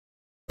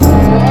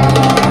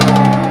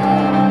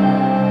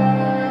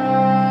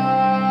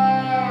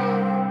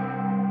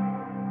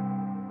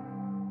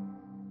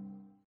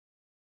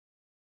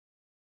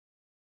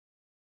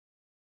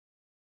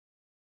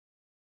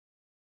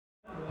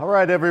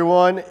right,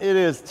 everyone, it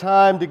is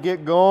time to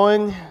get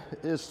going.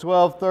 It's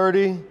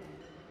 12:30.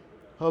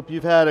 Hope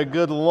you've had a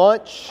good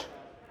lunch.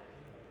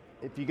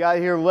 If you got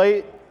here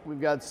late,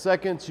 we've got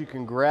seconds. You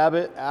can grab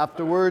it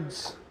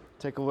afterwards.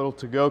 Take a little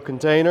to-go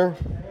container.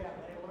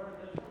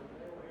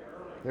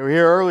 They were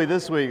here early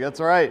this week. That's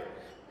right.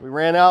 We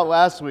ran out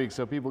last week,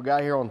 so people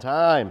got here on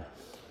time.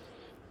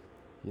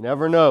 You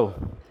never know.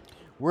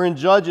 We're in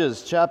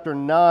Judges chapter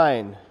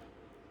 9.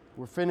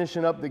 We're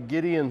finishing up the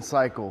Gideon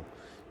cycle.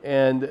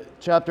 And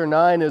chapter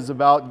 9 is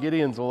about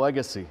Gideon's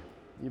legacy,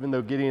 even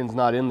though Gideon's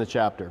not in the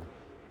chapter,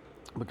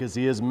 because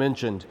he is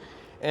mentioned.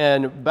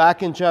 And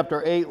back in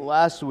chapter 8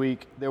 last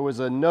week, there was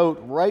a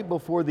note right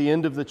before the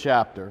end of the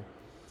chapter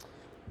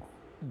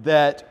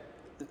that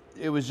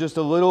it was just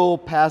a little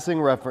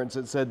passing reference.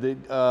 It said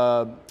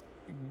that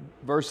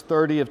verse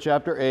 30 of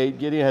chapter 8,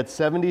 Gideon had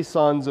 70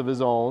 sons of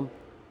his own,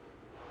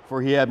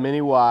 for he had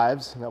many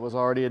wives. That was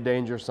already a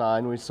danger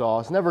sign we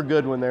saw. It's never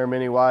good when there are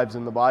many wives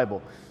in the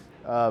Bible.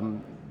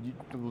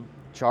 You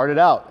chart it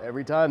out.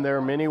 Every time there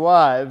are many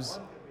wives,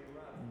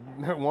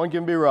 one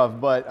can be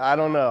rough, but I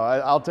don't know.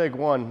 I'll take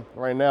one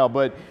right now.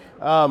 But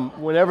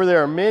whenever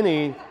there are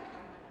many,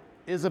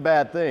 is a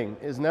bad thing,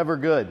 is never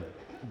good.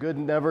 Good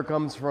never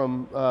comes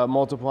from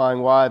multiplying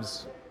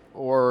wives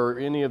or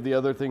any of the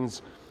other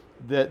things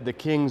that the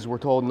kings were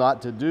told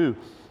not to do.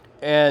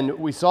 And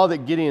we saw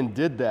that Gideon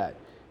did that.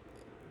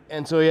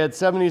 And so he had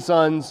 70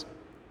 sons,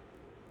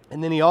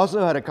 and then he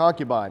also had a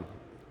concubine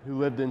who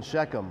lived in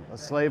Shechem, a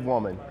slave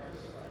woman.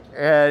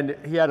 And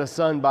he had a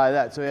son by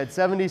that. So he had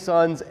 70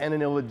 sons and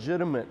an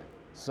illegitimate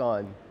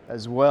son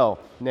as well,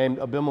 named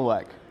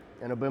Abimelech.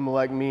 And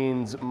Abimelech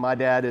means, my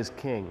dad is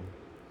king.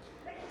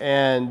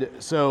 And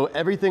so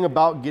everything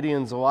about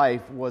Gideon's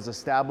life was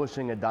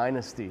establishing a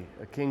dynasty,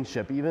 a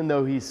kingship. Even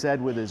though he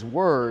said with his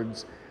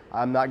words,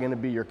 I'm not going to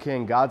be your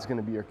king, God's going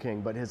to be your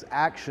king. But his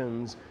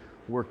actions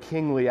were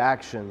kingly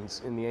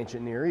actions in the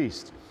ancient Near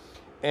East.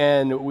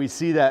 And we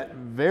see that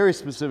very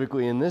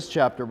specifically in this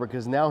chapter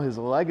because now his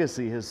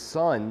legacy, his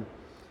son,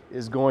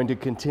 is going to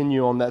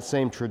continue on that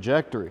same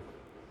trajectory.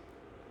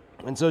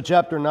 And so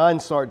chapter 9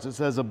 starts, it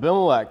says,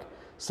 Abimelech,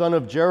 son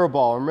of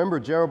Jerubbaal. Remember,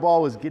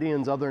 Jerubbaal was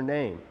Gideon's other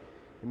name.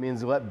 It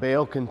means let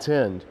Baal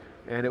contend.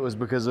 And it was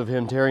because of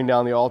him tearing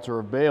down the altar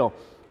of Baal.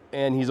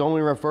 And he's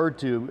only referred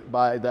to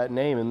by that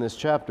name in this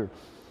chapter.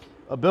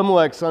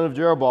 Abimelech, son of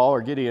Jerubbaal,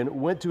 or Gideon,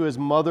 went to his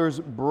mother's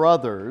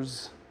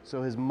brothers.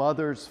 So his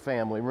mother's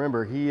family,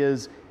 remember, he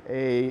is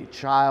a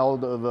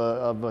child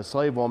of a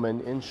slave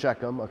woman in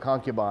Shechem, a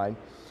concubine.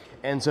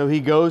 And so he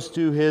goes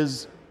to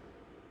his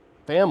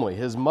family,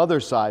 his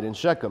mother's side in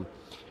Shechem.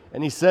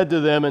 And he said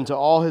to them and to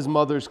all his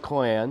mother's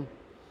clan,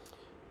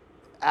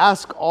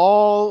 ask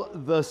all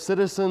the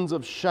citizens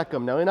of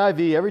Shechem. Now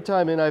NIV, every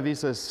time NIV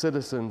says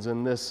citizens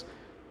in this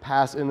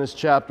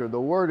chapter,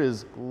 the word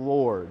is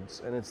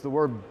lords, and it's the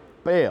word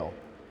Baal.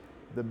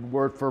 The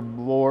word for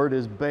Lord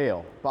is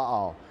Baal,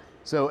 Baal.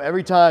 So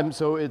every time,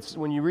 so it's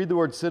when you read the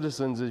word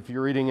citizens, if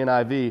you're reading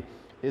NIV,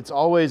 it's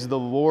always the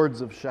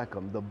lords of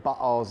Shechem, the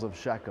Baals of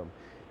Shechem.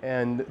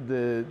 And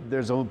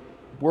there's a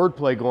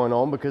wordplay going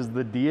on because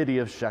the deity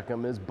of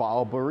Shechem is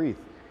Baal Berith.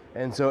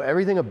 And so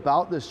everything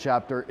about this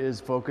chapter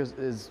is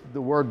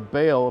the word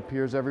Baal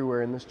appears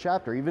everywhere in this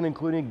chapter, even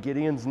including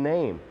Gideon's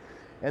name.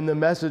 And the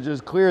message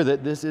is clear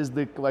that this is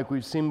like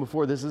we've seen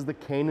before, this is the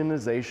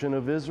Canaanization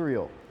of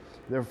Israel.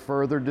 Their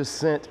further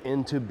descent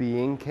into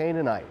being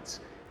Canaanites.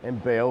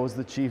 And Baal was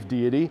the chief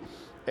deity.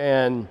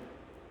 And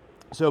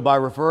so by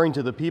referring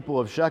to the people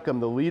of Shechem,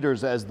 the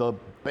leaders, as the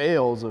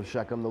Baals of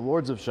Shechem, the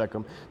lords of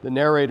Shechem, the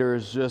narrator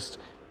is just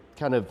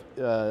kind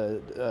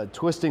of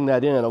twisting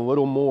that in a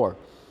little more.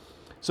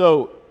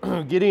 So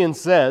Gideon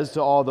says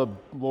to all the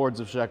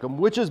lords of Shechem,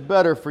 which is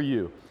better for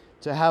you,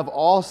 to have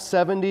all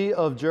 70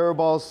 of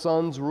Jerubbaal's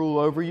sons rule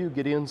over you,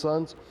 Gideon's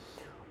sons,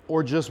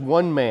 or just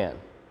one man?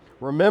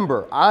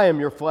 Remember, I am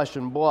your flesh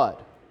and blood.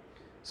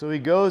 So he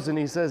goes and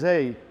he says,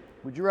 hey,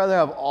 would you rather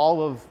have all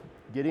of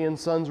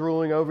Gideon's sons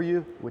ruling over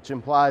you? Which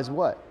implies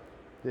what?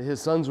 That his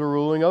sons were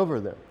ruling over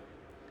them.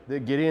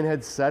 That Gideon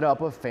had set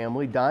up a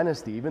family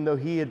dynasty. Even though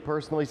he had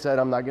personally said,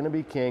 I'm not going to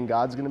be king,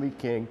 God's going to be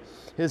king,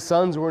 his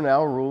sons were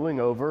now ruling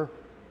over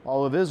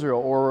all of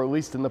Israel, or at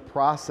least in the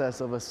process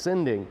of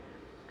ascending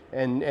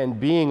and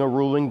being a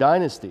ruling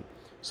dynasty.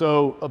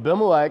 So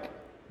Abimelech,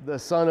 the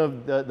son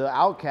of the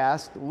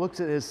outcast, looks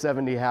at his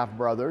 70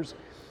 half-brothers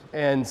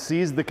and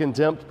sees the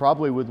contempt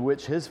probably with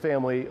which his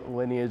family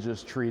lineage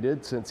is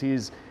treated, since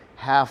he's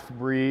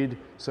half-breed,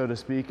 so to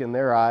speak, in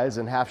their eyes,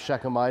 and half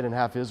Shechemite and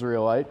half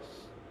Israelite.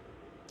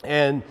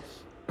 And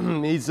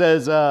he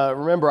says,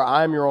 remember,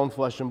 I am your own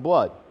flesh and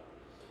blood.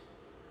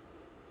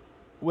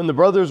 When the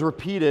brothers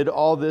repeated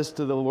all this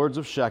to the lords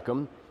of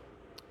Shechem,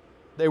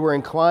 they were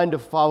inclined to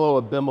follow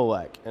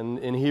Abimelech. And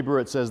in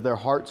Hebrew it says their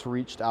hearts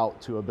reached out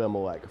to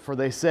Abimelech, for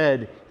they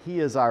said, he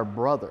is our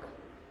brother.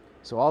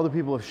 So all the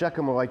people of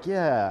Shechem were like,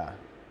 yeah,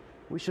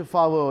 we should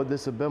follow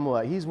this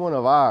Abimelech. He's one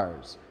of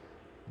ours.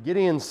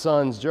 Gideon's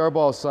sons,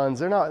 Jerubbaal's sons,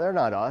 they're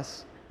not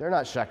us. They're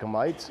not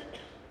Shechemites.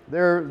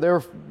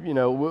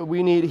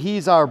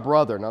 he's our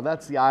brother. Now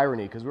that's the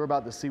irony, because we're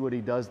about to see what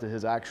he does to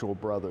his actual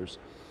brothers.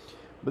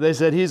 But they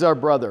said, he's our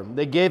brother.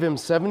 They gave him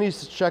 70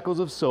 shekels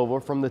of silver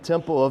from the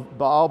temple of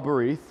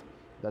Baal-berith.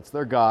 That's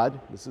their god.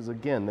 This is,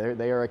 again,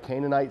 they are a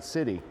Canaanite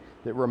city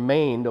that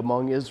remained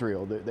among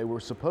Israel. They were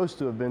supposed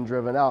to have been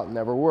driven out and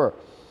never were.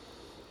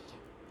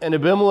 And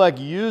Abimelech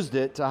used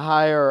it to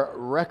hire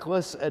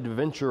reckless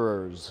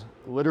adventurers,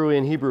 literally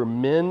in Hebrew,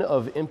 men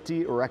of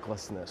empty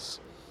recklessness.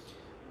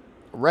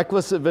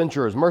 Reckless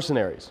adventurers,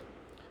 mercenaries,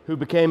 who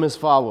became his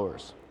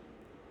followers.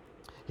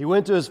 He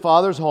went to his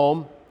father's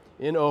home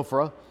in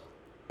Ophrah,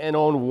 and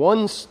on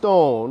one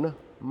stone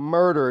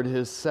murdered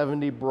his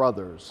 70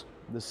 brothers,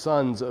 the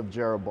sons of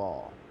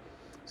Jerubbaal.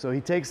 So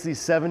he takes these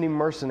 70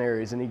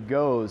 mercenaries and he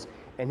goes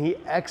and he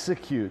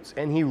executes,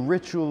 and he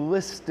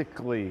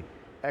ritualistically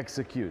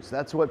executes.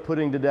 That's what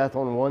putting to death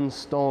on one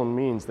stone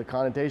means. The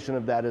connotation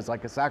of that is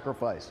like a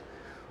sacrifice,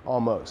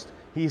 almost.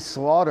 He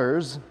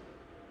slaughters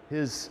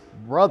his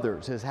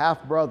brothers, his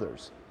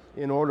half-brothers,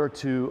 in order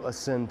to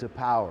ascend to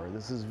power.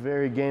 This is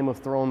very Game of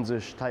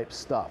Thrones-ish type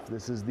stuff.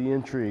 This is the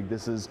intrigue.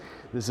 This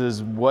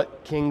is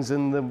what kings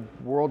in the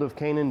world of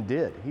Canaan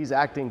did. He's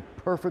acting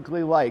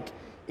perfectly like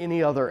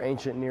any other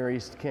ancient Near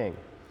East king.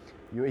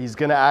 He's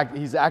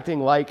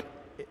acting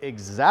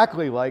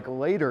exactly like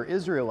later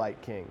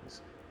Israelite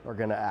kings are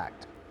going to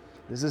act.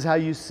 This is how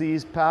you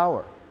seize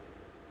power.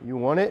 You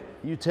want it,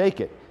 you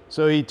take it.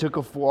 So he took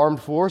a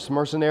armed force,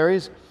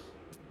 mercenaries,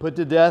 put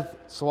to death,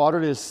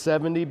 slaughtered his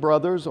 70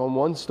 brothers on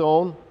one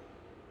stone,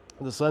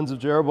 the sons of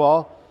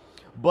Jerubbaal.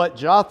 But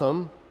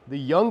Jotham, the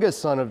youngest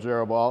son of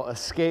Jerubbaal,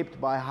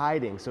 escaped by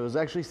hiding. So it was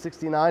actually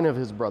 69 of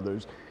his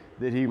brothers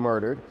that he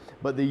murdered,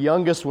 but the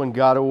youngest one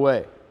got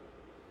away.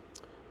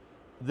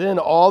 Then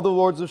all the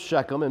lords of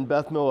Shechem and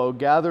Beth Millo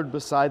gathered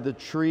beside the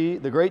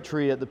great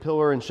tree at the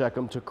pillar in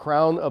Shechem to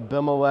crown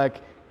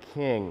Abimelech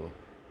king.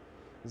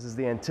 This is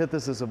the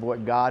antithesis of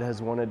what God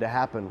has wanted to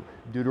happen.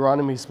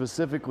 Deuteronomy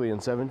specifically in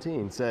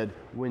 17 said,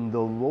 when the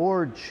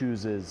Lord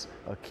chooses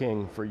a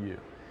king for you.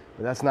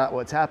 But that's not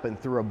what's happened.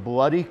 Through a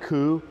bloody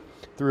coup,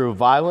 through a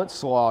violent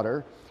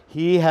slaughter,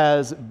 he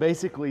has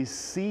basically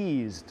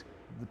seized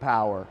the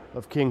power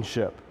of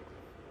kingship.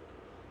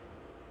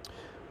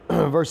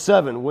 Verse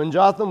 7, when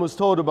Jotham was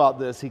told about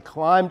this, he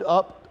climbed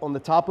up on the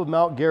top of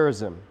Mount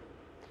Gerizim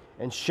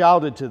and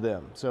shouted to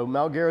them. So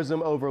Mount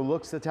Gerizim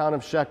overlooks the town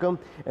of Shechem,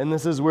 and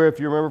this is where, if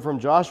you remember from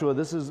Joshua,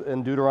 this is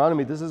in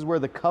Deuteronomy, this is where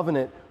the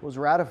covenant was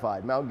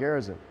ratified, Mount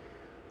Gerizim.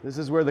 This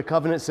is where the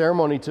covenant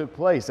ceremony took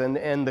place, and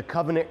the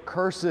covenant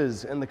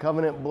curses and the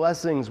covenant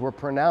blessings were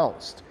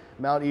pronounced.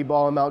 Mount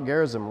Ebal and Mount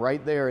Gerizim,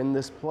 right there in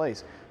this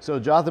place. So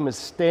Jotham is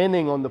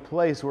standing on the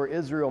place where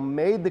Israel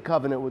made the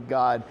covenant with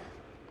God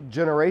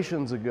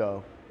generations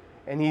ago,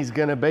 and he's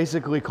going to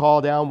basically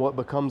call down what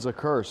becomes a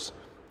curse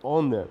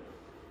on them.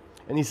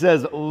 And he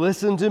says,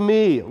 listen to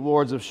me,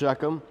 lords of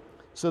Shechem,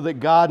 so that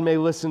God may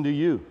listen to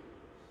you.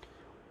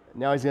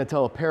 Now he's going to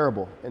tell a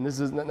parable, and this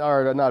is not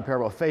a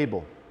parable, a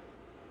fable.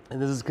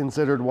 And this is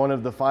considered one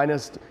of the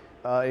finest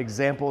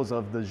examples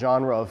of the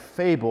genre of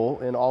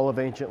fable in all of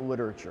ancient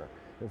literature.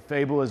 And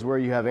fable is where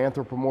you have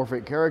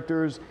anthropomorphic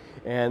characters,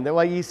 and they're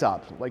like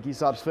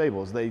Aesop's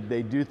fables. They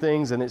do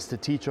things, and it's to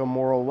teach a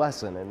moral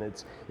lesson. And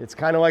it's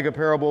kind of like a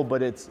parable,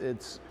 but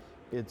it's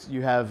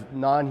you have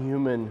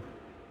non-human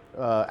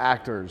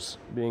actors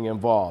being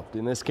involved.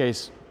 In this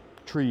case,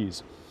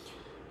 trees.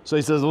 So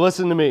he says,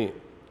 listen to me,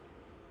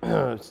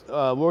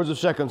 lords of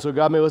Shechem, so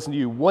God may listen to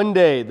you. One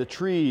day the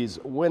trees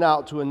went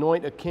out to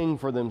anoint a king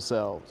for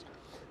themselves.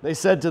 They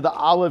said to the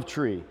olive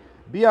tree,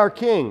 be our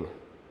king.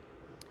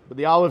 But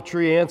the olive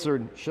tree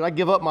answered, should I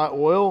give up my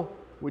oil,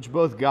 which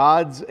both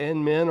gods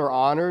and men are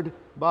honored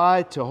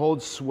by, to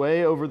hold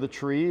sway over the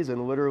trees?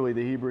 And literally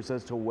the Hebrew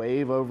says to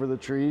wave over the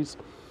trees.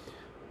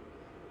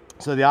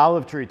 So the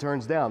olive tree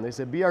turns down. They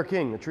said, be our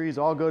king. The trees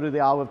all go to the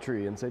olive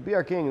tree and say, be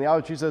our king. And the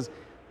olive tree says,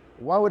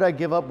 why would I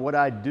give up what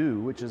I do,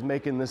 which is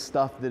making this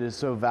stuff that is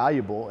so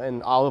valuable?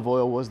 And olive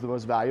oil was the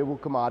most valuable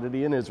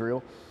commodity in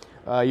Israel.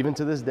 Even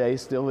to this day,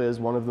 still is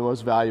one of the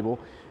most valuable.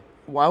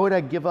 Why would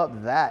I give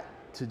up that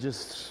to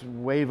just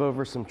wave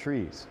over some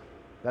trees?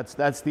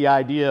 That's the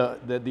idea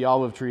that the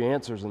olive tree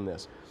answers in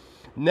this.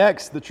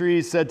 Next, the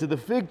trees said to the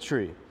fig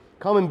tree,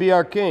 come and be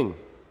our king.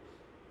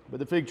 But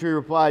the fig tree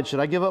replied, should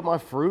I give up my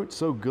fruit,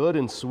 so good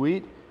and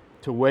sweet,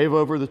 to wave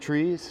over the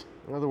trees?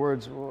 In other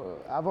words,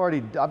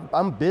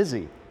 I'm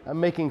busy. I'm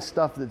making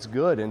stuff that's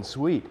good and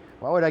sweet.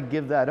 Why would I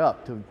give that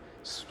up to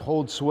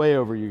hold sway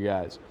over you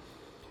guys?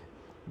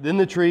 Then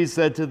the trees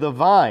said to the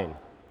vine,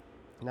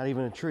 not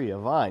even a tree, a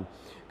vine,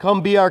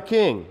 come be our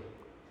king.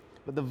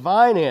 But the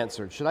vine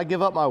answered, should I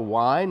give up my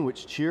wine,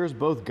 which cheers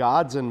both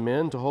gods and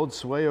men, to hold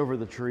sway over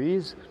the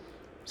trees?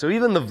 So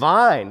even the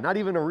vine, not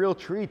even a real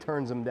tree,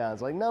 turns him down.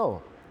 It's like,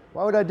 no,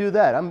 why would I do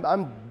that?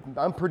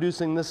 I'm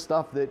producing this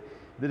stuff that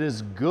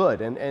is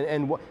good.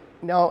 And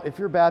now, if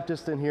you're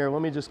Baptist in here,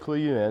 let me just clue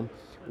you in.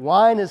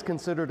 Wine is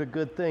considered a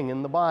good thing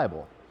in the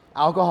Bible.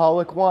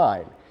 Alcoholic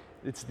wine.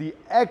 It's the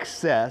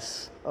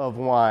excess of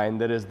wine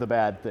that is the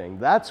bad thing.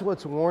 That's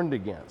what's warned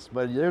against.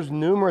 But there's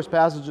numerous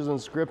passages in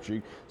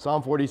Scripture.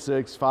 Psalm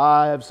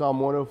 46:5, Psalm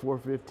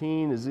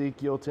 104:15,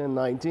 Ezekiel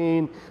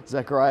 10:19,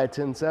 Zechariah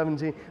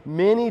 10:17.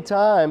 Many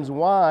times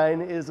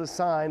wine is a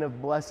sign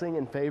of blessing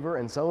and favor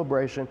and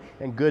celebration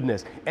and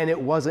goodness. And it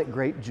wasn't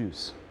grape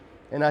juice.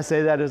 And I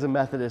say that as a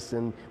Methodist,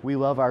 and we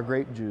love our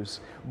grape juice,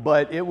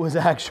 but it was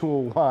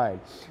actual wine.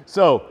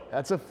 So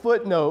that's a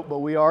footnote, but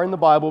we are in the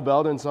Bible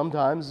Belt, and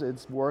sometimes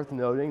it's worth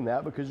noting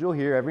that because you'll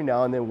hear every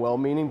now and then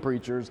well-meaning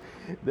preachers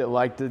that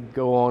like to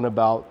go on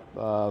about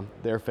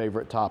their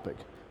favorite topic.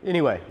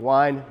 Anyway,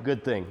 wine,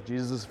 good thing.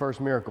 Jesus'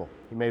 first miracle,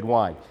 he made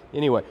wine.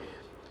 Anyway,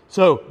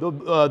 so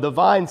the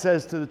vine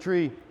says to the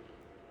tree,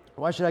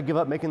 why should I give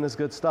up making this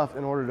good stuff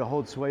in order to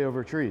hold sway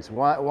over trees?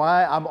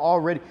 Why I'm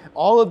already,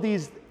 all of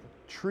these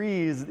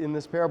trees in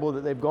this parable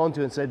that they've gone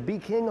to and said, be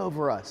king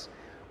over us.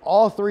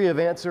 All three have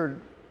answered,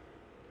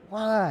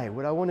 why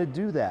would I want to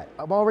do that?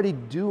 I'm already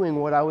doing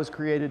what I was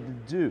created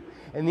to do.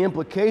 And the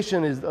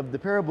implication of the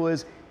parable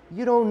is,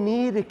 you don't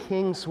need a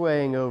king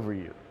swaying over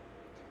you.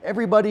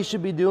 Everybody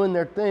should be doing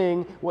their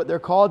thing, what they're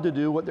called to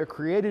do, what they're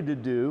created to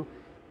do,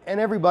 and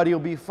everybody will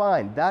be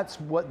fine. That's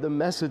what the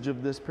message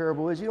of this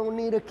parable is. You don't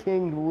need a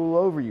king to rule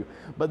over you.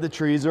 But the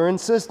trees are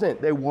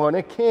insistent. They want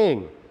a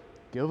king.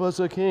 Give us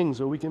a king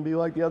so we can be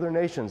like the other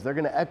nations. They're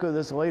going to echo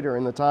this later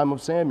in the time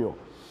of Samuel.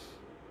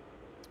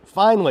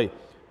 Finally,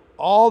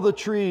 all the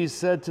trees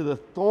said to the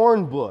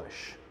thorn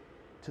bush,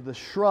 to the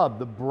shrub,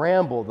 the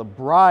bramble, the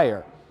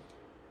briar,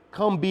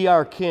 come be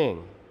our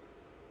king.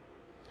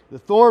 The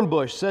thorn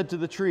bush said to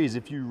the trees,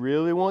 if you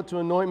really want to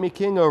anoint me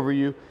king over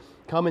you,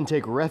 come and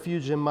take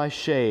refuge in my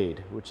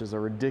shade, which is a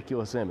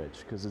ridiculous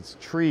image because it's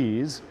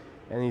trees,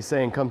 and he's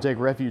saying, come take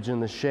refuge in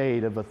the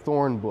shade of a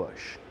thorn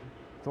bush.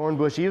 Thorn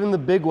bush, even the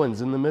big ones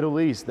in the Middle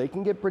East, they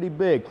can get pretty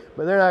big,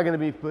 but they're not going to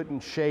be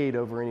putting shade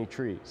over any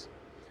trees.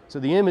 So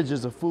the image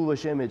is a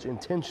foolish image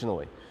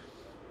intentionally.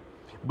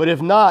 But if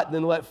not,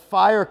 then let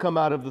fire come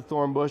out of the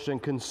thorn bush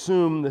and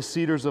consume the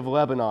cedars of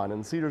Lebanon.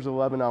 And the cedars of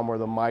Lebanon were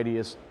the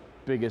mightiest,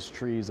 biggest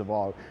trees of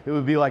all. It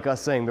would be like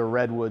us saying the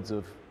redwoods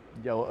of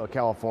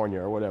California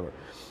or whatever.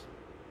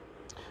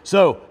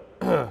 So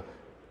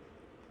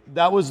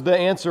that was the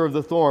answer of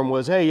the thorn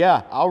was, hey,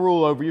 yeah, I'll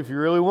rule over you if you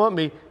really want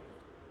me.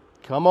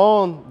 Come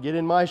on, get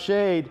in my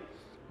shade.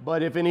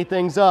 But if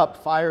anything's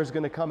up, fire is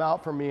going to come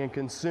out from me and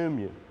consume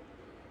you.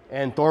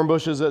 And thorn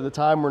bushes at the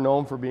time were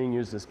known for being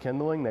used as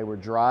kindling. They were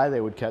dry,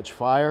 they would catch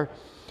fire.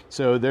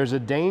 So there's a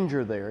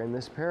danger there in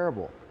this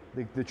parable.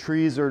 The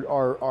trees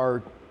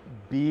are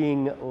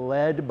being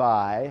led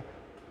by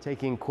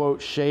taking,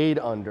 quote, shade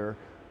under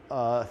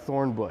a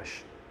thorn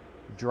bush.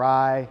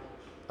 Dry,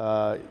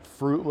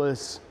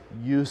 fruitless,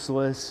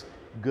 useless,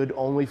 good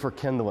only for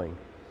kindling.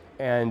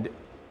 And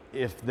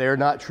if they're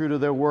not true to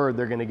their word,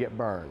 they're going to get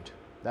burned.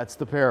 That's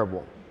the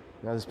parable.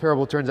 Now, this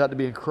parable turns out to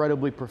be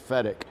incredibly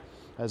prophetic,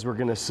 as we're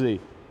going to see.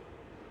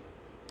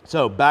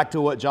 So, back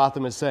to what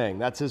Jotham is saying.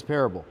 That's his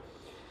parable.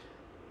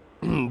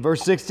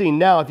 Verse 16,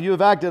 now, if you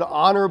have acted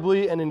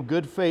honorably and in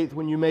good faith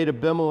when you made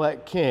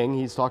Abimelech king,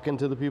 he's talking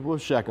to the people of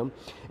Shechem,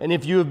 and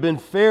if you have been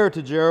fair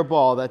to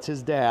Jerubbaal, that's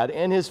his dad,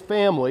 and his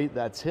family,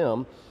 that's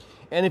him,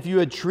 and if you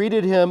had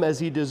treated him as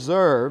he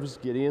deserves,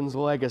 Gideon's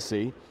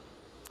legacy,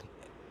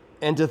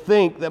 and to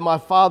think that my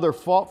father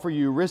fought for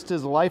you, risked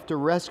his life to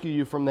rescue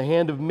you from the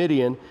hand of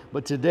Midian,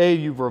 but today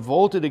you've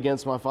revolted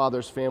against my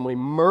father's family,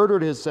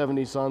 murdered his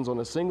 70 sons on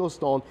a single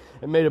stone,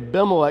 and made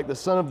Abimelech, the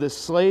son of this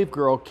slave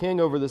girl, king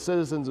over the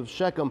citizens of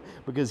Shechem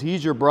because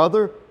he's your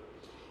brother?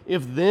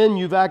 If then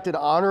you've acted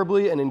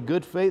honorably and in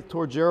good faith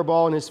toward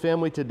Jerubbaal and his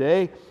family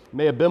today,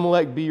 may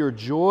Abimelech be your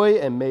joy,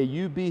 and may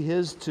you be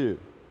his too.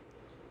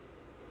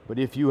 But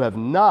if you have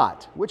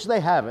not, which they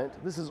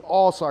haven't, this is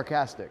all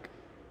sarcastic.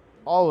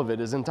 All of it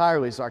is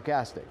entirely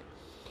sarcastic.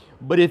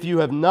 But if you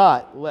have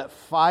not, let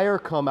fire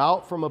come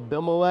out from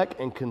Abimelech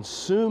and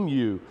consume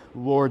you,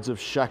 lords of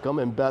Shechem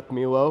and Beth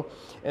Millo,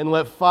 and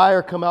let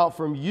fire come out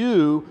from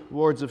you,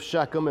 lords of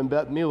Shechem and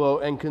Beth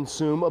Millo, and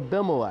consume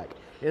Abimelech.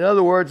 In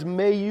other words,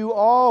 may you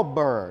all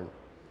burn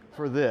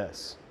for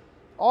this,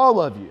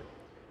 all of you,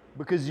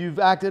 because you've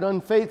acted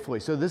unfaithfully.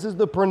 So this is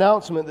the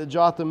pronouncement that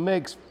Jotham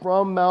makes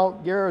from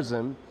Mount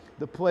Gerizim,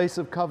 the place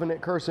of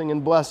covenant cursing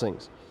and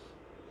blessings.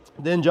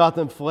 Then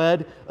Jotham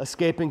fled,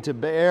 escaping to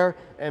Beer,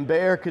 and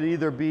Beer could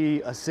either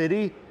be a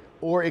city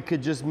or it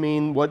could just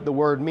mean what the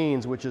word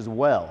means, which is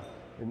well.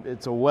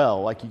 It's a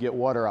well, like you get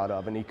water out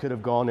of, and he could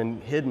have gone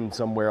and hidden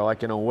somewhere,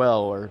 like in a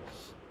well, or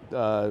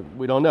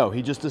we don't know.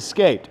 He just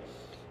escaped,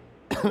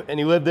 and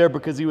he lived there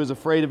because he was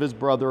afraid of his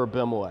brother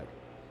Abimelech.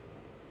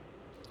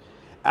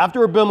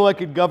 After Abimelech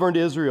had governed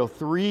Israel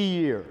 3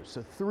 years,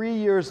 so 3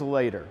 years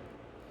later,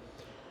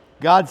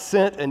 God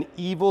sent an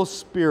evil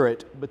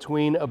spirit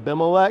between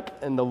Abimelech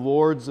and the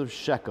lords of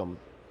Shechem,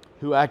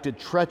 who acted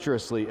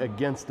treacherously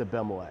against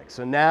Abimelech.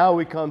 So now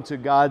we come to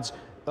God's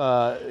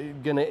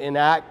going to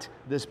enact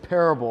this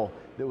parable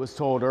that was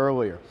told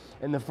earlier.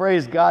 And the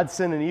phrase, God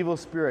sent an evil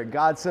spirit,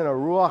 God sent a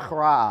ruach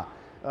ra,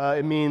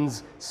 it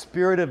means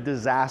spirit of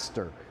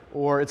disaster.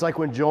 Or it's like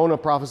when Jonah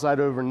prophesied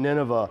over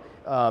Nineveh.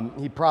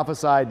 He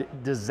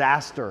prophesied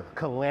disaster,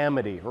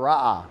 calamity,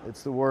 ra'ah.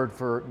 It's the word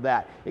for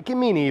that. It can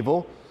mean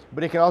evil,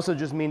 but it can also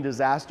just mean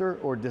disaster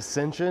or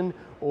dissension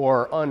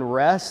or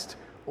unrest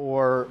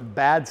or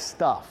bad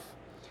stuff.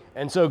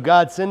 And so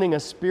God sending a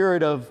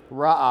spirit of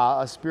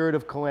ra'ah, a spirit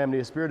of calamity,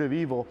 a spirit of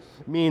evil,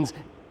 means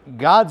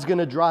God's going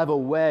to drive a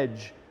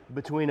wedge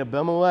between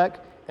Abimelech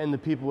and the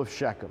people of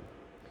Shechem.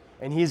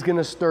 And he's going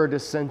to stir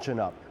dissension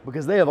up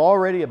because they have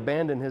already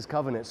abandoned his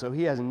covenant. So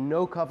he has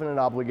no covenant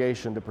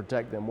obligation to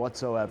protect them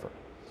whatsoever.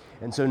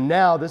 And so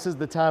now this is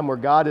the time where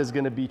God is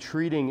going to be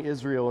treating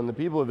Israel and the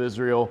people of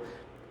Israel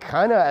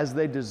kind of as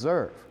they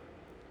deserve,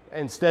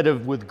 instead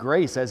of with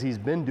grace as he's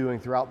been doing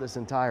throughout this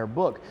entire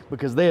book,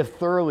 because they have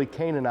thoroughly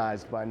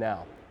Canaanized by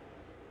now.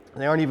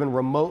 They aren't even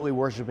remotely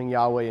worshiping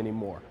Yahweh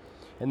anymore.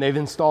 And they've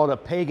installed a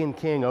pagan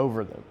king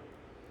over them.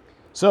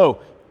 So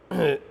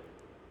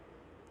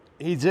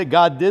he said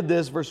God did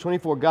this, verse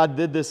 24, God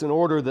did this in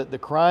order that the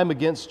crime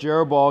against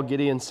Jerubbaal,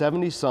 Gideon's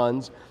 70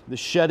 sons, the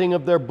shedding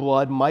of their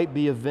blood might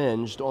be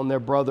avenged on their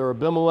brother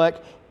Abimelech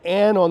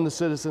and on the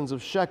citizens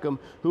of Shechem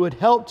who had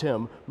helped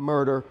him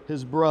murder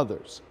his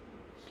brothers.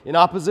 In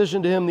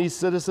opposition to him, these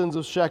citizens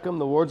of Shechem,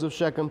 the lords of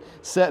Shechem,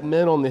 set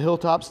men on the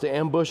hilltops to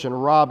ambush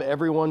and rob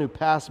everyone who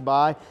passed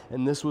by,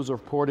 and this was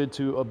reported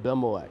to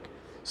Abimelech.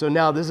 So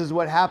now this is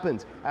what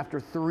happens. After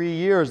 3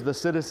 years, the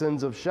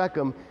citizens of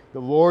Shechem,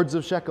 the lords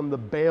of Shechem, the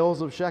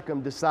Baals of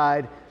Shechem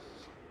decide,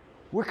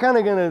 we're kind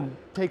of going to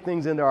take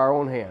things into our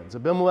own hands.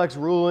 Abimelech's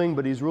ruling,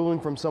 but he's ruling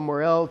from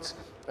somewhere else.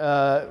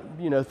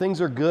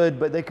 Things are good,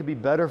 but they could be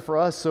better for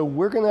us. So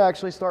we're going to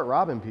actually start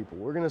robbing people.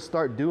 We're going to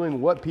start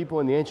doing what people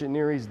in the ancient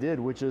Near East did,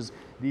 which is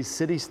these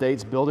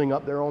city-states building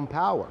up their own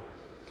power.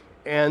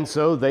 And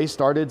so they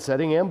started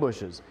setting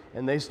ambushes,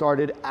 and they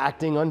started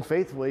acting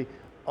unfaithfully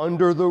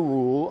under the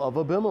rule of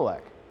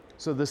Abimelech.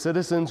 So the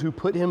citizens who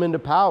put him into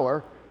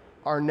power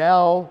are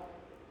now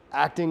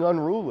acting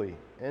unruly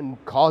and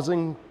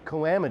causing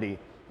calamity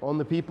on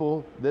the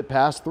people that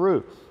pass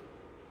through.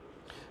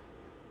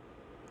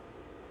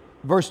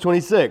 Verse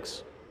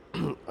 26.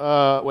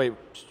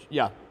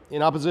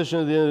 In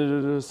opposition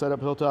to the set up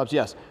hilltops.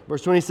 Yes.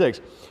 Verse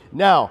 26.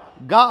 Now,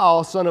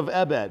 Gaal, son of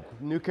Ebed,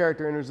 new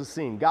character enters the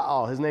scene.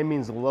 Gaal, his name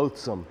means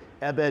loathsome.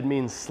 Ebed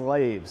means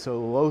slave. So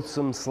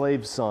loathsome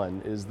slave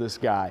son is this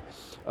guy.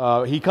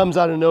 He comes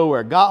out of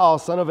nowhere.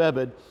 Gaal, son of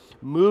Ebed,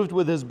 moved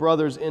with his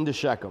brothers into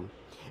Shechem,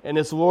 and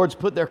its lords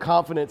put their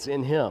confidence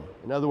in him.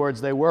 In other words,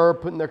 they were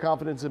putting their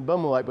confidence in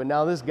Abimelech, but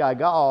now this guy,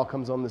 Gaal,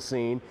 comes on the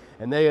scene,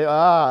 and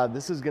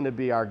this is going to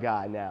be our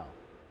guy now,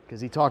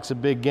 because he talks a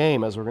big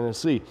game, as we're going to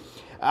see.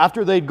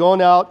 After they'd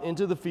gone out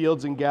into the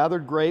fields and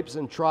gathered grapes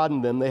and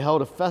trodden them, they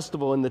held a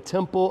festival in the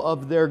temple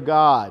of their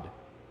God.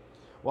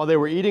 While they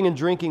were eating and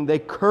drinking, they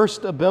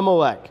cursed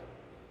Abimelech.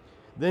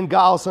 Then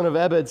Gaal, son of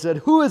Ebed, said,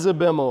 "Who is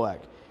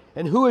Abimelech?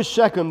 And who is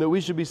Shechem that we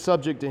should be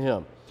subject to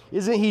him?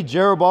 Isn't he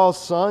Jerubbaal's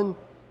son,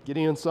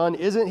 Gideon's son?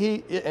 Isn't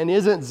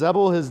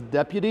Zebul his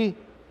deputy?"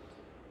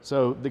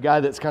 So the guy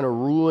that's kind of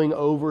ruling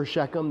over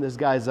Shechem, this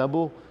guy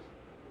Zebul,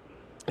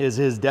 is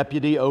his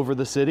deputy over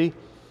the city.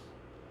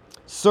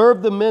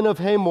 "Serve the men of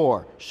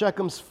Hamor,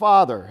 Shechem's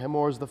father."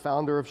 Hamor is the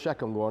founder of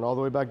Shechem, going all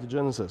the way back to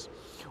Genesis.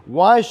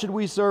 "Why should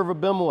we serve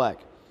Abimelech?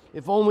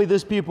 If only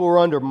this people were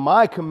under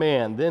my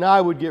command, then I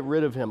would get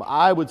rid of him.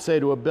 I would say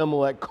to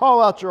Abimelech,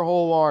 call out your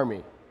whole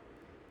army."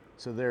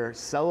 So they're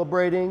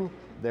celebrating,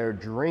 they're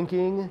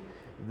drinking,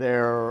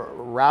 they're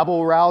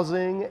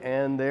rabble-rousing,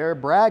 and they're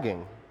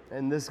bragging.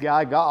 And this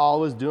guy,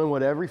 Gaal, is doing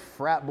what every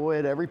frat boy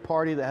at every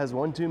party that has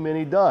one too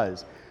many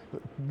does.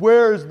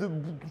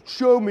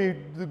 Show me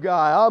the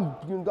guy.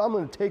 I'm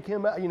going to take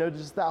him out.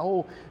 Just that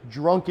whole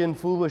drunken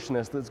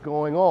foolishness that's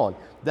going on.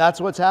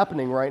 That's what's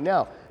happening right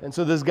now. And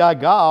so this guy,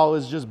 Gaal,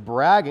 is just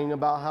bragging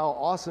about how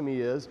awesome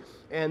he is.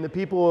 And the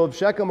people of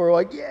Shechem are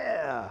like,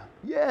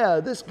 yeah,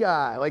 this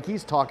guy. Like,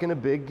 he's talking a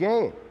big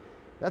game.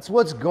 That's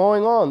what's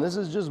going on. This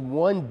is just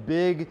one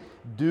big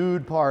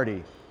dude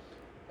party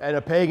at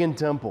a pagan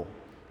temple.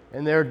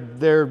 And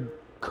they're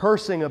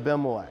cursing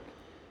Abimelech.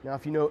 Now,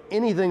 if you know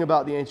anything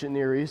about the ancient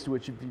Near East,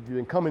 which if you've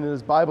been coming to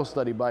this Bible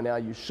study by now,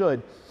 you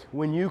should,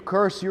 when you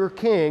curse your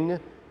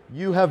king,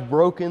 you have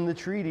broken the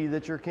treaty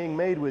that your king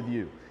made with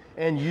you,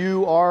 and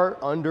you are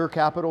under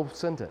capital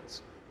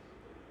sentence.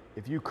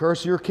 If you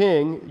curse your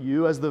king,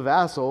 you as the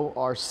vassal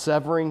are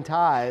severing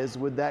ties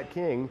with that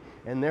king,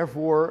 and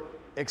therefore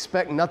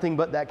expect nothing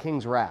but that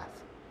king's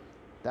wrath.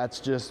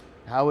 That's just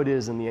how it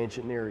is in the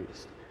ancient Near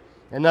East.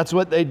 And that's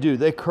what they do.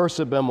 They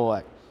curse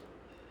Abimelech.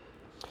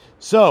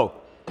 So,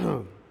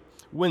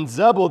 when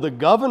Zebul, the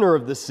governor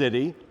of the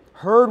city,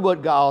 heard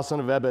what Gaal, son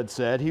of Ebed,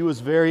 said, he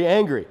was very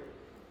angry.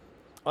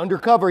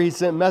 Undercover, he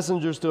sent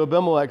messengers to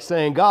Abimelech,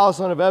 saying, "Gaal,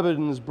 son of Ebed,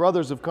 and his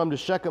brothers have come to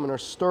Shechem and are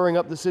stirring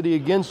up the city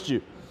against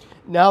you.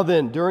 Now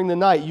then, during the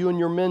night, you and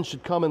your men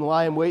should come and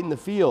lie in wait in the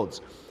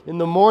fields. In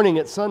the morning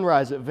at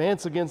sunrise,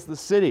 advance against the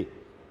city.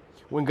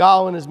 When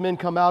Gaal and his men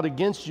come out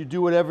against you,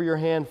 do whatever your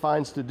hand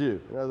finds to do."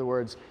 In other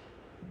words,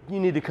 you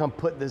need to come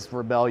put this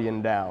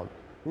rebellion down.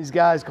 These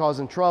guys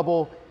causing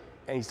trouble,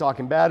 and he's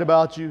talking bad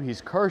about you,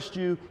 he's cursed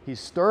you, he's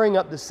stirring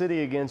up the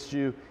city against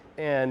you,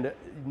 and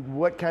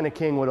what kind of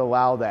king would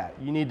allow that?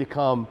 You need to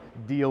come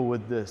deal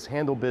with this,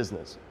 handle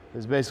business,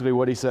 is basically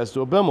what he says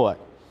to Abimelech.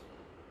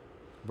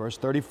 Verse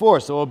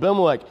 34, so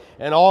Abimelech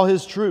and all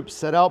his troops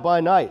set out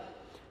by night,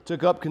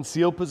 took up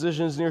concealed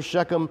positions near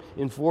Shechem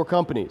in 4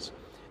 companies.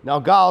 Now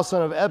Gaal,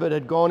 son of Ebed,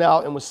 had gone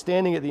out and was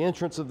standing at the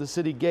entrance of the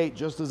city gate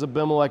just as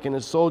Abimelech and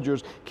his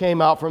soldiers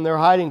came out from their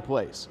hiding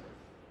place.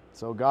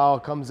 So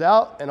Gaal comes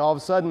out, and all of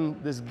a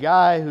sudden, this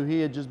guy who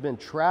he had just been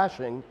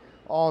trashing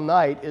all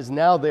night is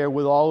now there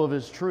with all of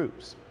his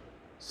troops,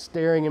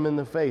 staring him in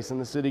the face in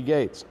the city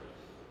gates.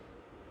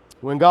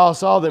 When Gaal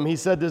saw them, he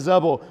said to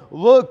Zebul,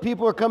 "Look,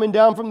 people are coming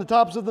down from the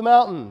tops of the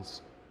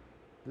mountains."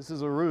 This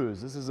is a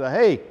ruse. This is a,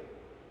 hey,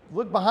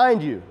 look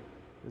behind you,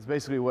 is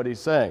basically what he's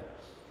saying.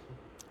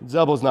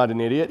 Zebul's not an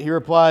idiot. He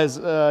replies,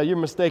 you're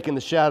mistaking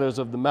the shadows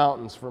of the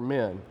mountains for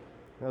men.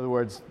 In other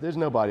words, there's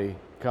nobody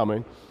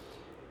coming.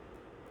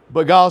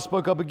 But Gaal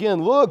spoke up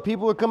again. Look,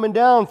 people are coming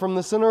down from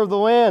the center of the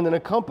land, and a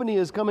company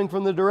is coming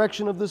from the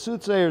direction of the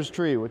soothsayer's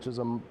tree, which is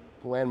a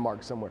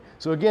landmark somewhere.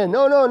 So again,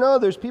 no,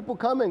 there's people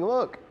coming.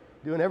 Look,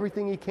 doing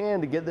everything he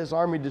can to get this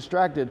army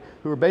distracted,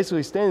 who are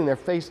basically standing there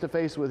face to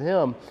face with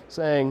him,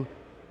 saying,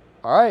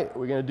 all right, are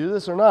we going to do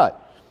this or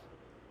not?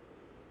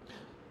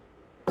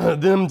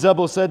 Then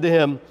Zebul said to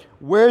him,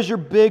 where's your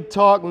big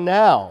talk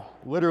now?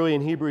 Literally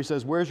in Hebrew he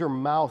says, where's your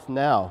mouth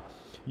now?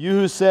 You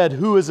who said,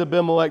 who is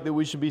Abimelech that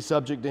we should be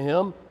subject to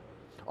him?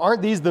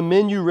 Aren't these the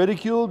men you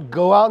ridiculed?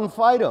 Go out and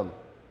fight them.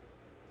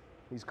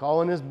 He's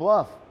calling his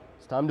bluff.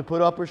 It's time to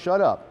put up or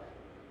shut up.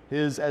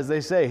 As they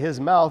say, his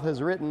mouth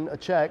has written a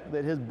check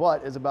that his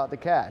butt is about to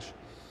cash.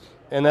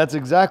 And that's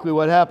exactly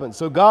what happened.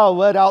 So Gaal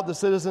led out the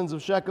citizens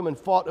of Shechem and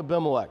fought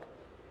Abimelech.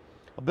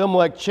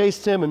 Abimelech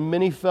chased him, and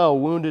many fell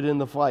wounded in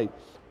the fight,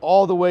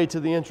 all the way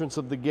to the entrance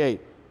of the gate.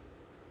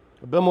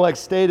 Abimelech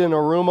stayed in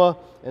Arumah,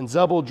 and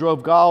Zebul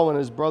drove Gaal and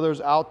his brothers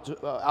out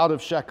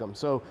of Shechem.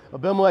 So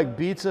Abimelech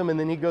beats him, and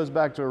then he goes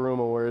back to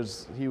Arumah, where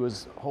he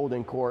was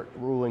holding court,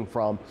 ruling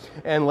from,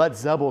 and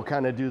lets Zebul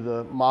kind of do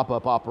the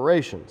mop-up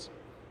operations.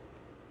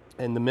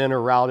 And the men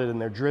are routed, and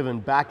they're driven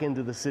back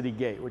into the city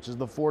gate, which is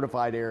the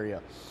fortified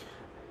area.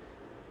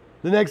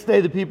 The next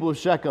day, the people of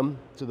Shechem,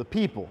 so the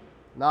people,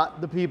 not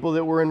the people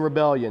that were in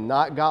rebellion,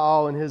 not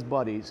Gaal and his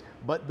buddies,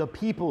 but the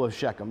people of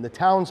Shechem, the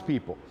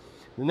townspeople.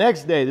 The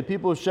next day, the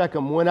people of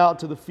Shechem went out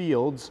to the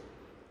fields,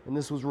 and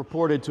this was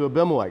reported to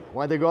Abimelech.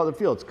 Why'd they go out to the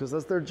fields? Because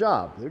that's their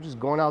job. They're just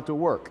going out to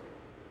work.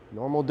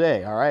 Normal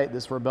day, all right?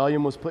 This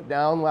rebellion was put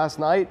down last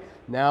night.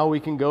 Now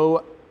we can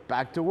go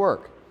back to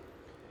work.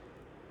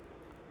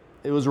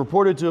 It was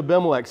reported to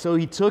Abimelech. So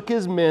he took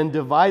his men,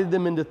 divided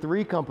them into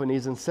 3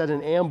 companies, and set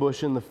an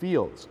ambush in the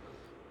fields.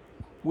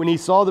 When he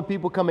saw the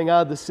people coming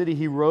out of the city,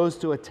 he rose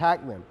to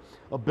attack them.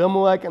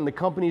 Abimelech and the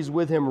companies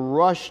with him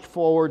rushed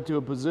forward to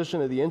a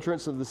position at the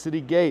entrance of the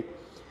city gate.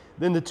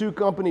 Then the 2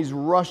 companies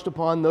rushed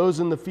upon those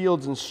in the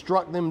fields and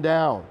struck them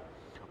down.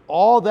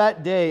 All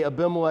that day,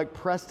 Abimelech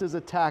pressed his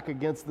attack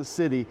against the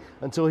city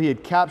until he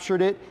had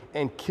captured it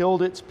and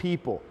killed its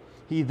people.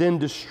 He then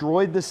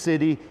destroyed the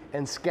city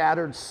and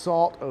scattered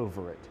salt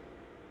over it.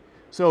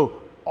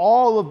 So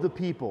all of the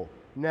people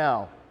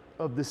now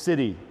of the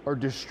city are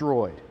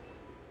destroyed.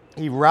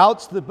 He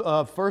routs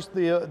first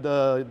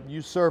the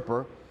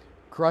usurper,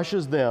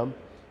 crushes them,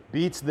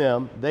 beats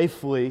them, they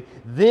flee.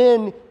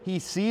 Then he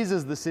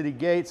seizes the city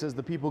gates as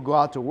the people go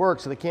out to work,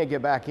 so they can't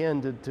get back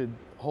in to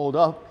hold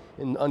up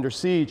under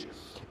siege.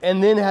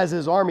 And then has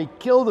his army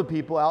kill the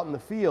people out in the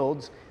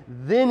fields.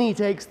 Then he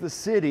takes the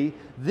city,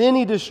 then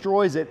he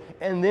destroys it,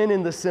 and then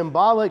in the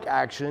symbolic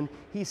action,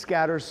 he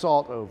scatters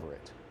salt over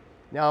it.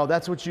 Now,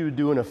 that's what you would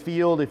do in a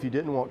field if you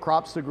didn't want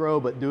crops to grow,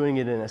 but doing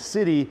it in a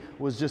city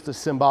was just a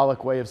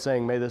symbolic way of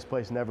saying, may this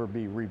place never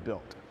be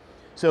rebuilt.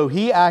 So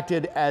he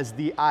acted as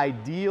the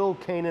ideal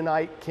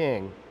Canaanite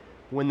king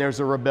when there's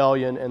a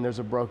rebellion and there's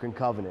a broken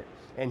covenant.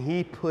 And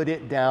he put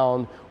it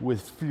down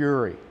with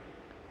fury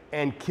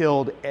and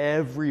killed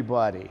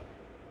everybody.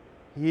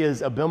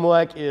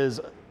 Abimelech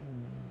is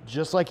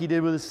just like he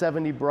did with his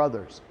 70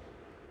 brothers.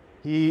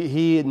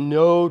 He had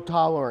no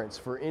tolerance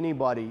for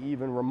anybody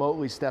even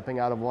remotely stepping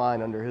out of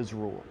line under his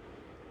rule.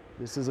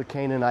 This is a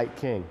Canaanite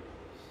king.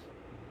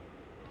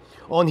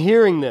 On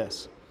hearing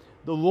this,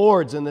 the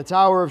lords in the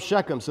tower of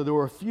Shechem, so there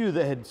were a few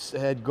that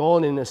had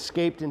gone and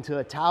escaped into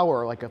a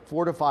tower, like a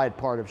fortified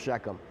part of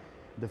Shechem,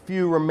 the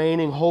few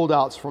remaining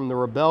holdouts from the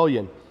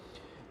rebellion,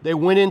 they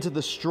went into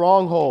the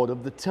stronghold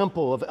of the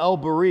temple of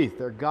El-Berith,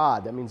 their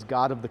god. That means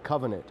God of the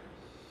covenant.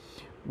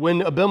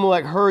 When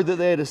Abimelech heard that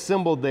they had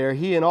assembled there,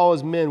 he and all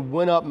his men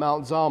went up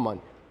Mount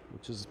Zalmon,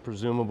 which is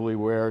presumably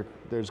where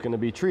there's going to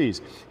be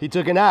trees. He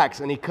took an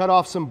axe and he cut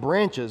off some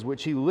branches,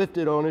 which he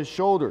lifted on his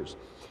shoulders.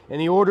 And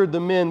he ordered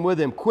the men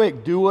with him,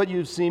 quick, do what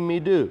you've seen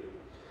me do.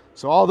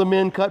 So all the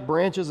men cut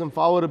branches and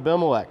followed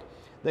Abimelech.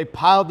 They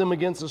piled them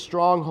against the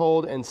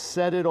stronghold and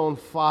set it on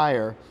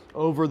fire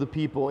over the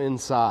people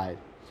inside.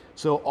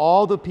 So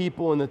all the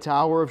people in the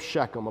tower of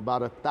Shechem,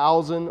 about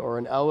 1,000 or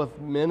an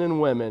 1,000 men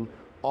and women,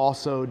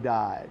 also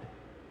died.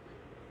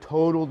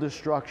 total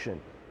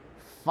destruction.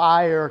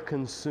 Fire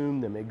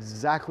consumed them.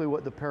 Exactly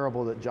what the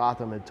parable that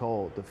Jotham had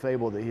told, the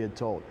fable that he had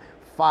told.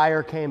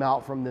 Fire came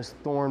out from this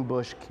thorn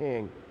bush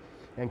king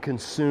and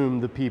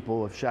consumed the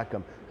people of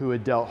Shechem, who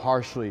had dealt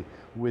harshly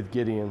with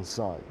Gideon's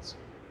sons.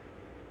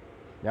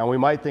 Now we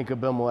might think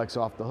Abimelech's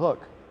off the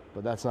hook,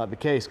 but that's not the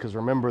case, because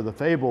remember, the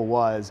fable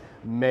was,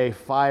 may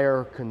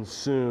fire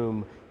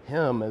consume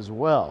him as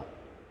well.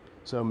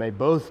 So may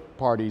both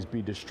parties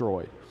be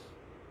destroyed.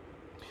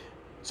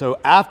 So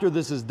after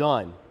this is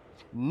done,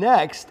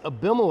 next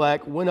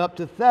Abimelech went up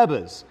to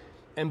Thebez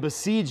and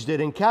besieged it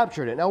and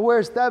captured it. Now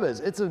where's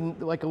Thebez? It's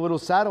like a little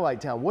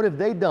satellite town. What have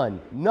they done?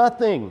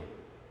 Nothing.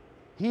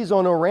 He's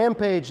on a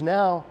rampage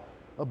now.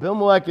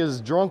 Abimelech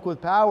is drunk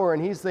with power,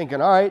 and he's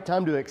thinking, all right,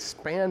 time to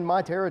expand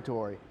my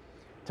territory.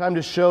 Time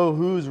to show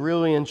who's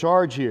really in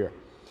charge here.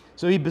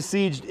 So he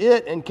besieged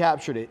it and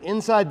captured it.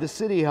 Inside the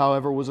city,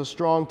 however, was a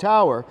strong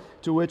tower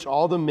to which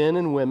all the men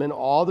and women,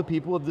 all the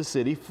people of the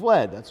city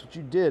fled. That's what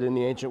you did in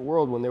the ancient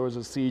world when there was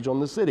a siege on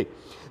the city.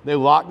 They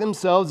locked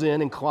themselves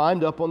in and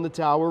climbed up on the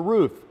tower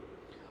roof.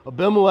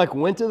 Abimelech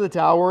went to the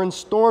tower and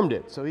stormed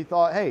it. So he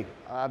thought, hey,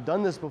 I've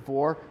done this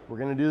before. We're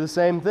going to do the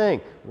same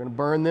thing. We're going to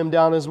burn them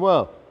down as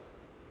well.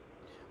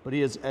 But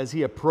as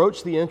he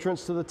approached the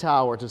entrance to the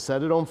tower to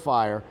set it on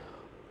fire,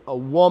 a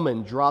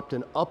woman dropped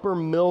an upper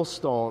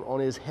millstone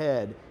on his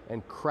head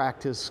and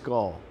cracked his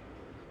skull.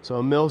 So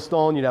a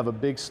millstone, you'd have a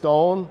big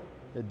stone,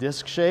 a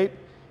disc shape,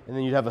 and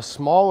then you'd have a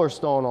smaller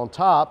stone on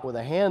top with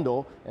a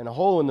handle and a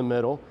hole in the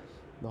middle.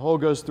 The hole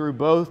goes through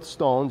both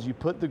stones. You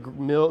put the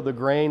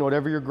grain,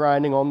 whatever you're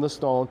grinding, on the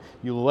stone.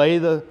 You lay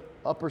the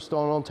upper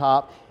stone on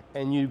top,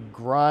 and you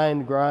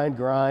grind,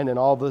 and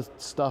all the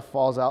stuff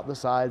falls out the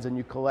sides, and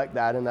you collect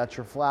that, and that's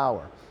your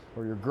flour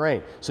or your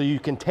grain. So you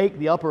can take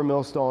the upper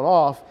millstone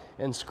off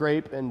and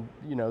scrape, and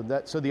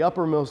that. So the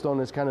upper millstone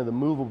is kind of the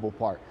movable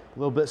part, a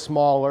little bit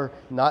smaller,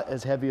 not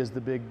as heavy as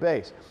the big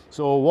base.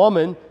 So a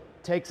woman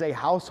takes a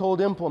household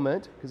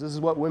implement, because this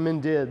is what women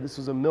did. This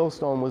was a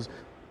millstone, was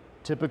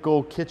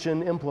typical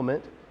kitchen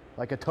implement,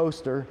 like a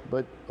toaster,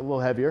 but a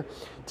little heavier.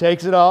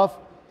 Takes it off,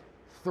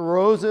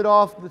 throws it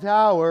off the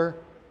tower,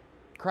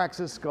 cracks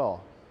his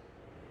skull.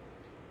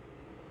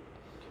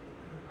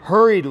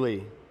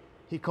 Hurriedly,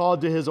 he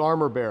called to his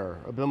armor bearer,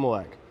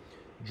 Abimelech,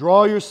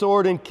 "Draw your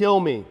sword and kill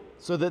me,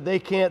 so that they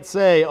can't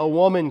say a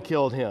woman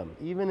killed him."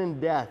 Even in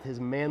death, his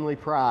manly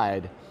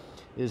pride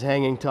is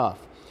hanging tough.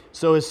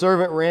 So his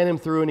servant ran him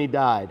through, and he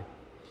died.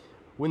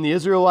 When the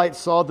Israelites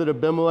saw that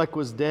Abimelech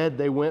was dead,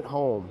 they went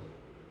home.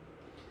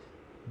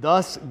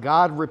 Thus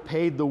God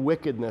repaid the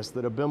wickedness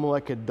that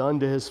Abimelech had done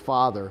to his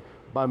father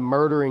by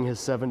murdering his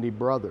 70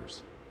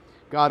 brothers.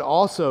 God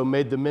also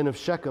made the men of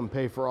Shechem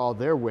pay for all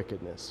their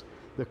wickedness.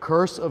 The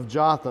curse of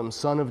Jotham,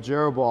 son of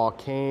Jerubbaal,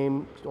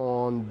 came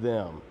on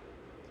them.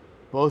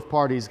 Both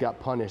parties got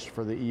punished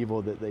for the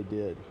evil that they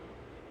did.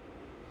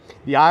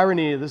 The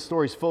irony, this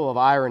story is full of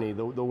irony.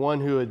 The one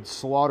who had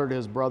slaughtered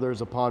his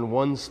brothers upon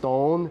one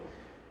stone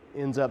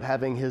ends up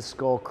having his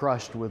skull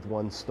crushed with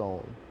one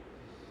stone.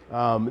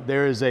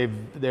 There is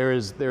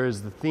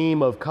the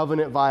theme of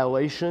covenant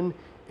violation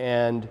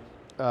and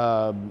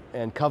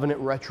covenant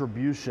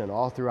retribution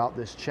all throughout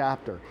this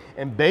chapter.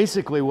 And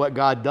basically what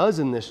God does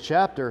in this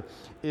chapter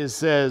is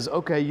says,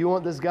 okay, you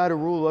want this guy to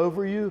rule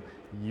over you?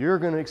 You're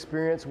going to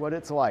experience what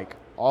it's like,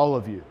 all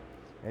of you.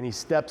 And he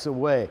steps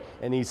away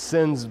and he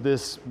sends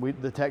this,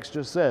 the text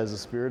just says, a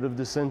spirit of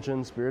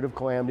dissension, spirit of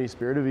calamity,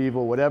 spirit of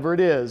evil, whatever it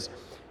is,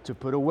 to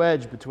put a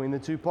wedge between the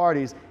two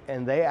parties.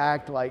 And they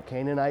act like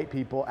Canaanite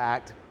people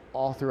act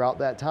all throughout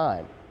that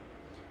time.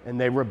 And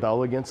they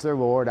rebel against their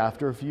Lord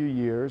after a few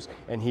years,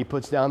 and he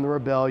puts down the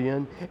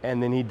rebellion,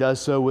 and then he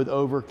does so with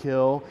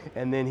overkill,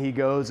 and then he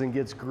goes and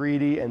gets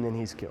greedy, and then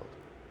he's killed.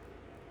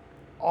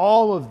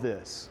 All of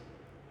this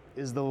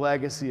is the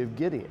legacy of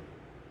Gideon,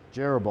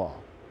 Jerubbaal.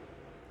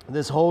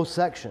 This whole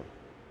section.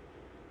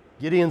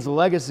 Gideon's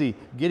legacy.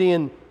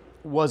 Gideon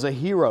was a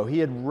hero. He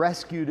had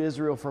rescued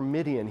Israel from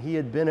Midian. He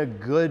had been a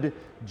good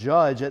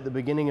judge at the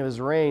beginning of his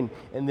reign,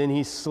 and then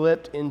he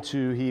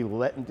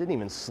didn't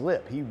even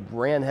slip. He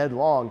ran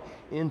headlong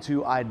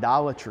into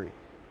idolatry.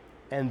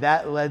 And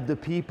that led the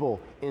people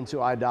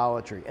into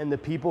idolatry. And the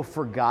people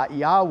forgot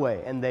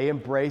Yahweh, and they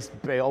embraced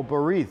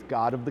Baal-berith,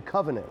 God of the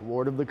covenant,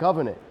 Lord of the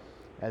covenant,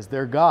 as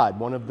their God,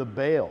 one of the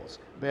Baals.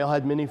 Baal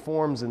had many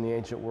forms in the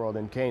ancient world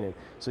in Canaan.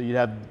 So you'd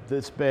have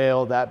this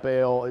Baal, that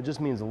Baal. It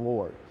just means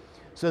Lord.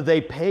 So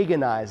they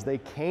paganized, they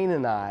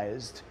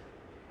Canaanized,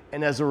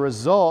 and as a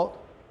result,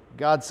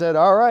 God said,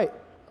 all right,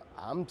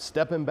 I'm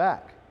stepping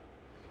back.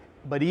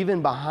 But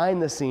even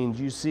behind the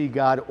scenes, you see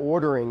God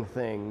ordering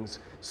things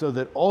so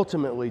that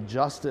ultimately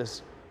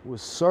justice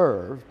was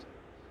served,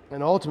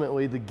 and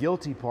ultimately the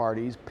guilty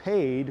parties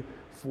paid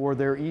for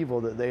their evil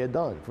that they had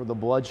done, for the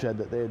bloodshed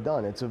that they had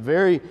done. It's a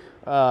very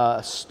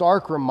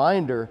stark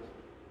reminder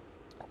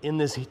in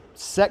this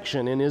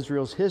section in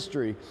Israel's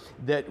history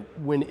that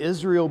when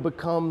Israel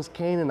becomes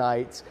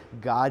Canaanites,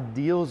 God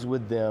deals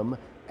with them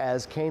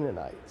as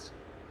Canaanites.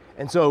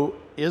 And so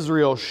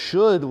Israel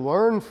should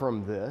learn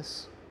from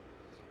this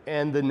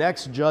And the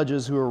next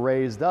judges who are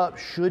raised up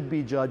should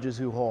be judges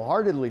who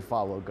wholeheartedly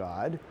follow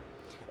God.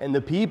 And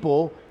the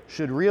people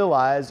should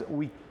realize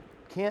we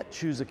can't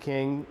choose a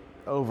king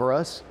over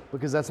us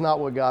because that's not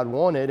what God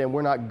wanted, and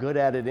we're not good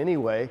at it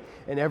anyway.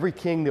 And every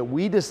king that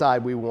we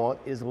decide we want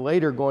is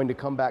later going to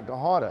come back to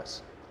haunt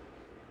us.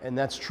 And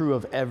that's true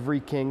of every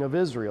king of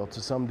Israel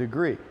to some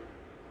degree.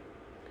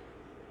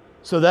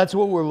 So that's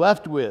what we're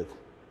left with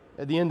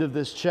at the end of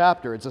this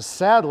chapter. It's a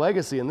sad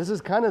legacy, and this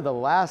is kind of the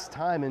last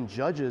time in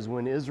Judges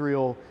when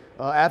Israel,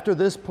 after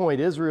this point,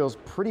 Israel's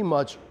pretty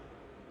much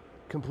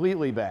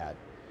completely bad.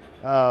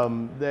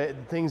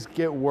 Things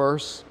get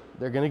worse.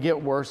 They're going to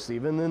get worse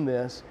even than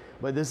this,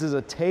 but this is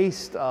a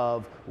taste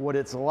of what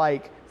it's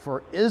like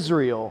for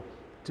Israel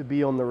to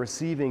be on the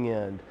receiving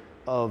end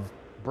of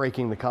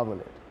breaking the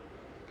covenant.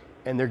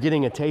 And they're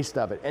getting a taste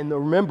of it. And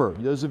remember,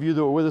 those of you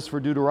that were with us for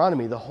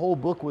Deuteronomy, the whole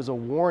book was a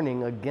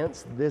warning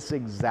against this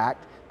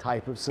exact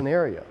type of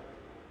scenario.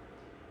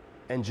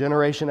 And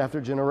generation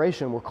after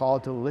generation were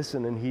called to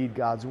listen and heed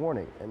God's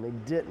warning, and they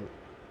didn't.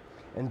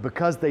 And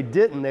because they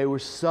didn't, they were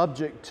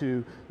subject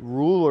to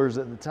rulers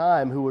at the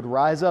time who would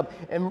rise up.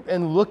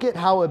 And look at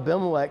how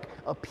Abimelech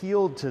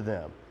appealed to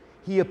them.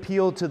 He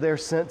appealed to their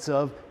sense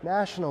of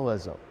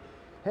nationalism.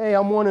 Hey,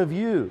 I'm one of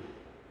you.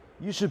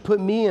 You should put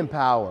me in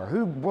power.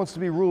 Who wants to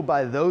be ruled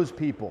by those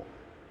people?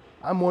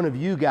 I'm one of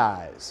you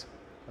guys.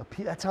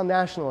 That's how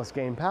nationalists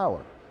gain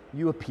power.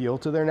 You appeal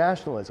to their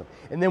nationalism.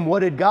 And then what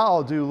did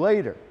Gaal do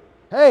later?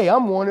 Hey,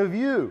 I'm one of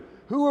you.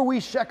 Who are we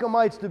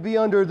Shechemites to be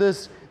under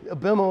this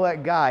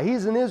Abimelech guy?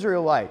 He's an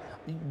Israelite.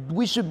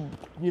 We should,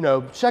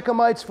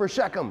 Shechemites for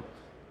Shechem.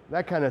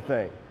 That kind of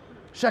thing.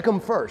 Shechem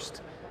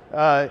first.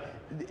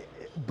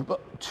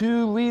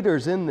 Two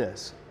leaders in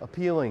this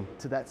appealing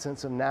to that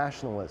sense of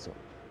nationalism.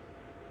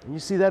 And you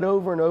see that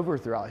over and over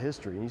throughout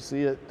history. You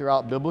see it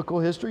throughout biblical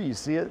history. You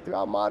see it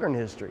throughout modern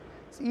history.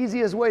 It's the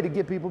easiest way to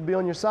get people to be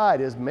on your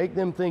side is make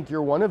them think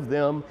you're one of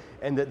them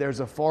and that there's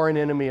a foreign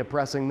enemy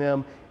oppressing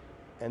them,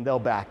 and they'll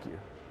back you.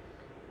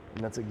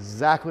 And that's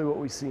exactly what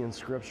we see in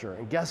Scripture.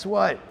 And guess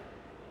what?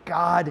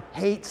 God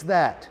hates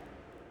that.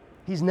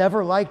 He's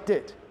never liked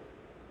it.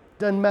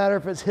 Doesn't matter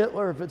if it's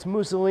Hitler, if it's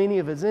Mussolini,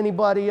 if it's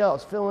anybody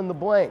else, fill in the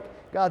blank.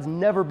 God's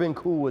never been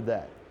cool with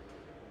that.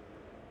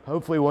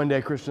 Hopefully one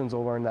day Christians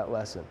will learn that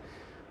lesson.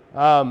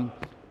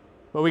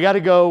 But we got to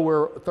go.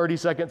 We're 30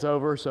 seconds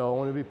over, so I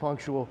want to be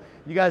punctual.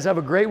 You guys have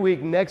a great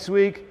week. Next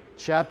week,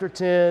 chapter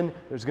 10,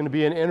 there's going to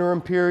be an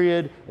interim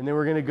period, and then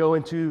we're going to go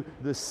into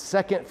the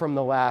second from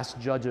the last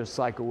Judges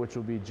cycle, which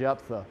will be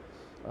Jephthah,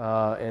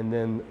 and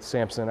then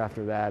Samson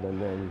after that,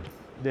 and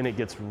then it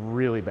gets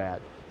really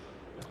bad.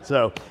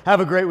 So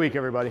have a great week,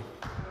 everybody.